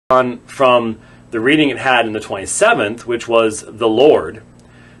gone from the reading it had in the 27th, which was the Lord,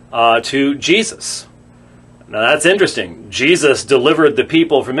 to Jesus. Now that's interesting. Jesus delivered the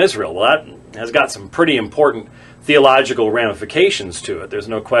people from Israel. Well, that has got some pretty important theological ramifications to it. There's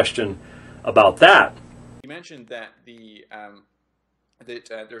no question about that. You mentioned that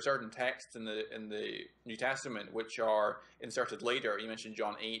there are certain texts in the New Testament which are inserted later. You mentioned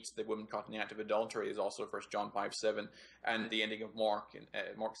John 8, the woman caught in the act of adultery, is also 1 John 5:7, and the ending of Mark,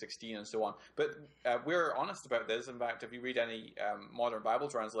 Mark 16, and so on. But we're honest about this. In fact, if you read any modern Bible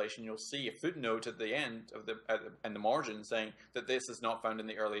translation, you'll see a footnote at the end of in the margin saying that this is not found in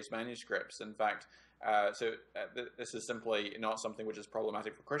the earliest manuscripts. In fact, this is simply not something which is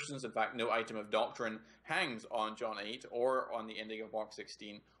problematic for Christians. In fact, no item of doctrine hangs on John 8 or on the ending of Mark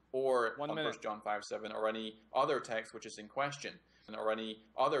 16 or on 1 John 5:7 or any other text which is in question.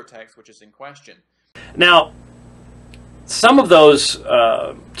 Now, some of those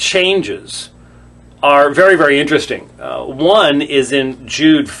changes are very, very interesting. One is in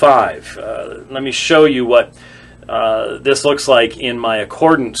Jude 5. Let me show you what this looks like in my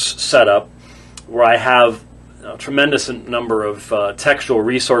accordance setup, where I have a tremendous number of textual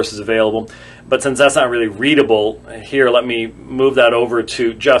resources available. But since that's not really readable here, let me move that over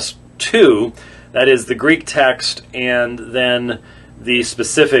to just two. That is the Greek text and then the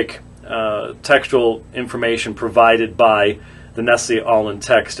specific textual information provided by the Nestle Aland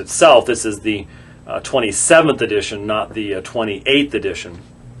text itself. This is the 27th edition, not the 28th edition.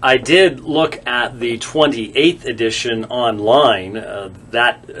 I did look at the 28th edition online.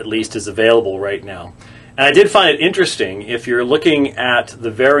 That at least is available right now. And I did find it interesting. If you're looking at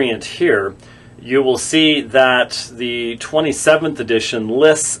the variant here, you will see that the 27th edition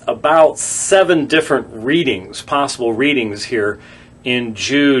lists about 7 different readings, possible readings here in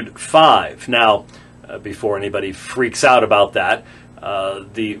Jude 5. Now, before anybody freaks out about that,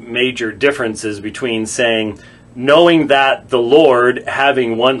 the major difference is between saying, knowing that the Lord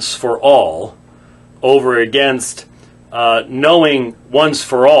having once for all, over against knowing once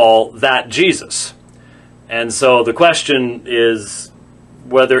for all that Jesus. And so the question is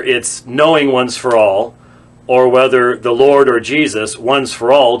whether it's knowing once for all or whether the Lord or Jesus once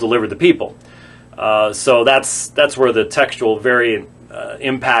for all delivered the people. So that's where the textual variant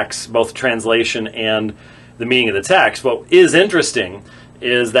impacts both translation and the meaning of the text. What is interesting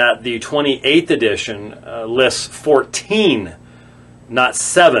is that the 28th edition lists 14, not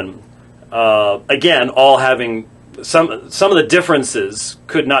 7. Again, all having some of the differences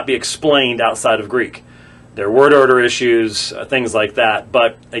could not be explained outside of Greek. There are word order issues, things like that.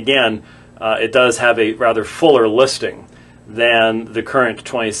 But again, it does have a rather fuller listing than the current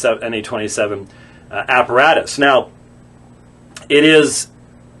NA27 apparatus. Now, it is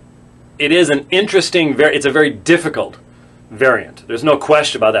an interesting, it's a very difficult variant. There's no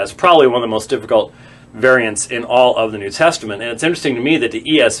question about that. It's probably one of the most difficult variants in all of the New Testament. And it's interesting to me that the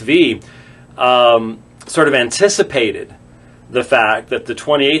ESV sort of anticipated the fact that the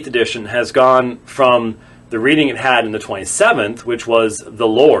 28th edition has gone from the reading it had in the 27th, which was the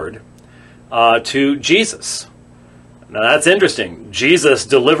Lord, to Jesus. Now that's interesting. Jesus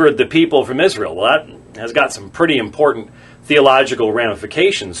delivered the people from Israel. Well, that has got some pretty important theological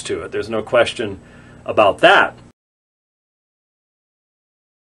ramifications to it. There's no question about that.